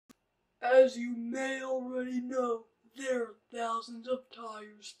As you may already know, there are thousands of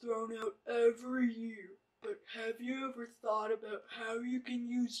tires thrown out every year. But have you ever thought about how you can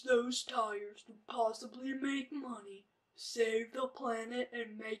use those tires to possibly make money, save the planet,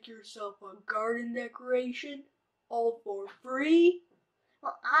 and make yourself a garden decoration, all for free?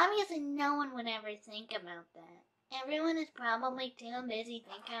 Well, obviously no one would ever think about that. Everyone is probably too busy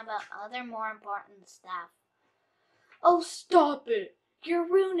thinking about other more important stuff. Oh, stop it! You're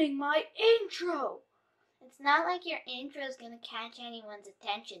ruining my intro! It's not like your intro is gonna catch anyone's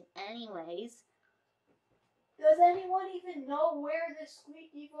attention anyways. Does anyone even know where this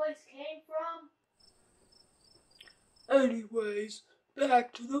squeaky voice came from? Anyways,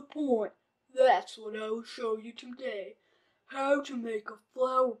 back to the point. That's what I will show you today. How to make a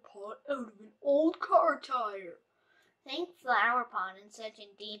flower pot out of an old car tire. Saying Flowerpot in such a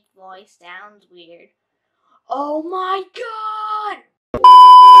deep voice sounds weird. Oh my god!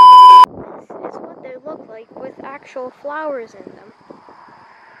 This is what they look like with actual flowers in them.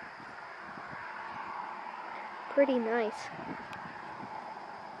 Pretty nice.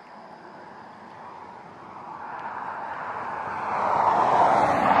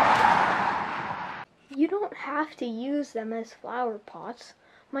 You don't have to use them as flower pots.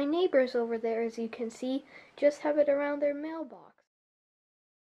 My neighbors over there, as you can see, just have it around their mailbox.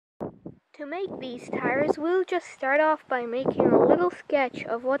 To make these tires, we'll just start off by making a little sketch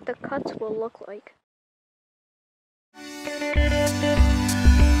of what the cuts will look like.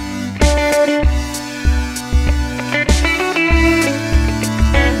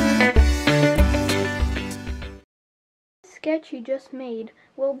 The sketch you just made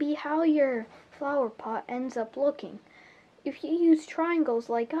will be how your flower pot ends up looking. If you use triangles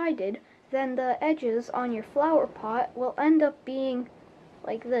like I did, then the edges on your flower pot will end up being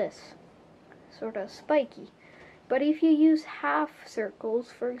like this, sort of spiky. But if you use half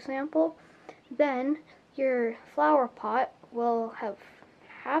circles, for example, then your flower pot will have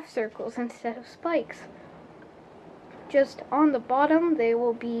half circles instead of spikes. Just on the bottom, they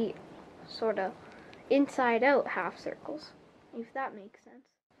will be sort of inside out half circles, if that makes sense.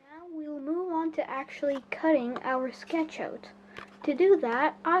 Now we'll move on to actually cutting our sketch out. To do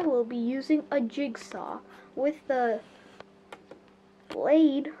that, I will be using a jigsaw with the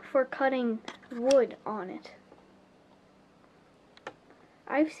blade for cutting wood on it.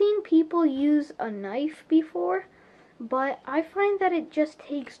 I've seen people use a knife before, but I find that it just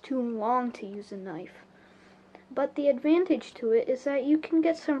takes too long to use a knife. But the advantage to it is that you can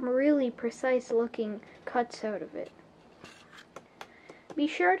get some really precise looking cuts out of it. Be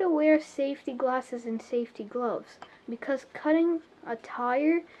sure to wear safety glasses and safety gloves, because cutting a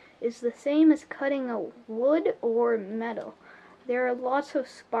tire is the same as cutting a wood or metal. There are lots of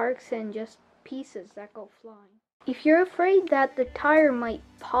sparks and just pieces that go flying. If you're afraid that the tire might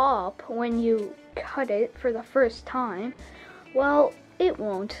pop when you cut it for the first time, well, it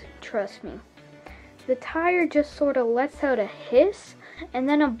won't, trust me. The tire just sort of lets out a hiss and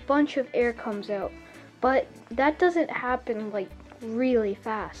then a bunch of air comes out. But that doesn't happen like really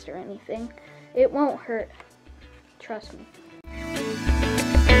fast or anything. It won't hurt, trust me.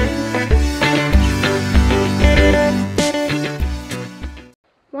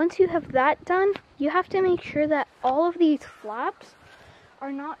 Once you have that done, you have to make sure that all of these flaps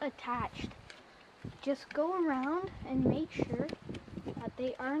are not attached. Just go around and make sure that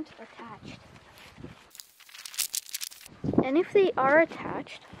they aren't attached. And if they are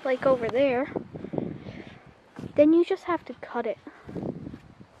attached, like over there, then you just have to cut it.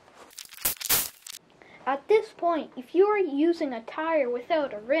 At this point, if you are using a tire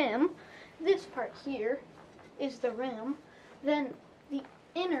without a rim, this part here is the rim, then the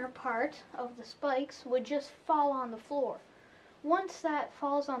inner part of the spikes would just fall on the floor. Once that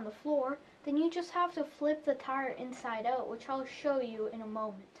falls on the floor, then you just have to flip the tire inside out, which I'll show you in a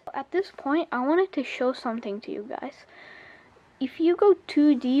moment. At this point, I wanted to show something to you guys. If you go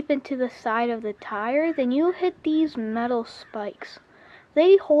too deep into the side of the tire, then you'll hit these metal spikes.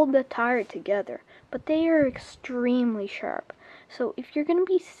 They hold the tire together, but they are extremely sharp. So if you're going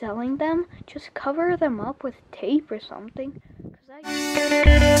to be selling them, just cover them up with tape or something.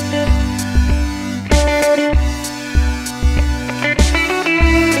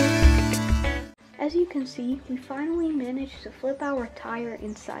 As you can see, we finally managed to flip our tire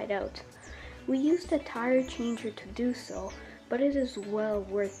inside out. We used a tire changer to do so, but it is well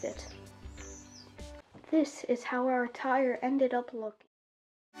worth it. This is how our tire ended up looking.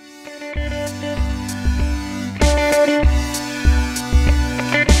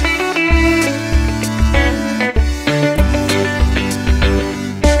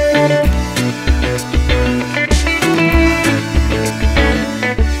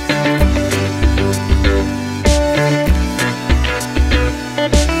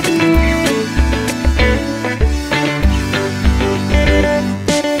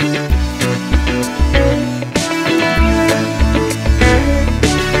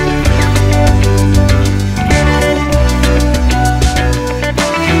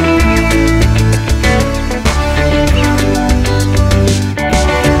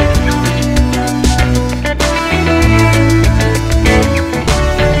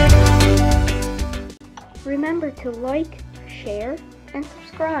 to like, share, and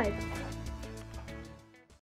subscribe.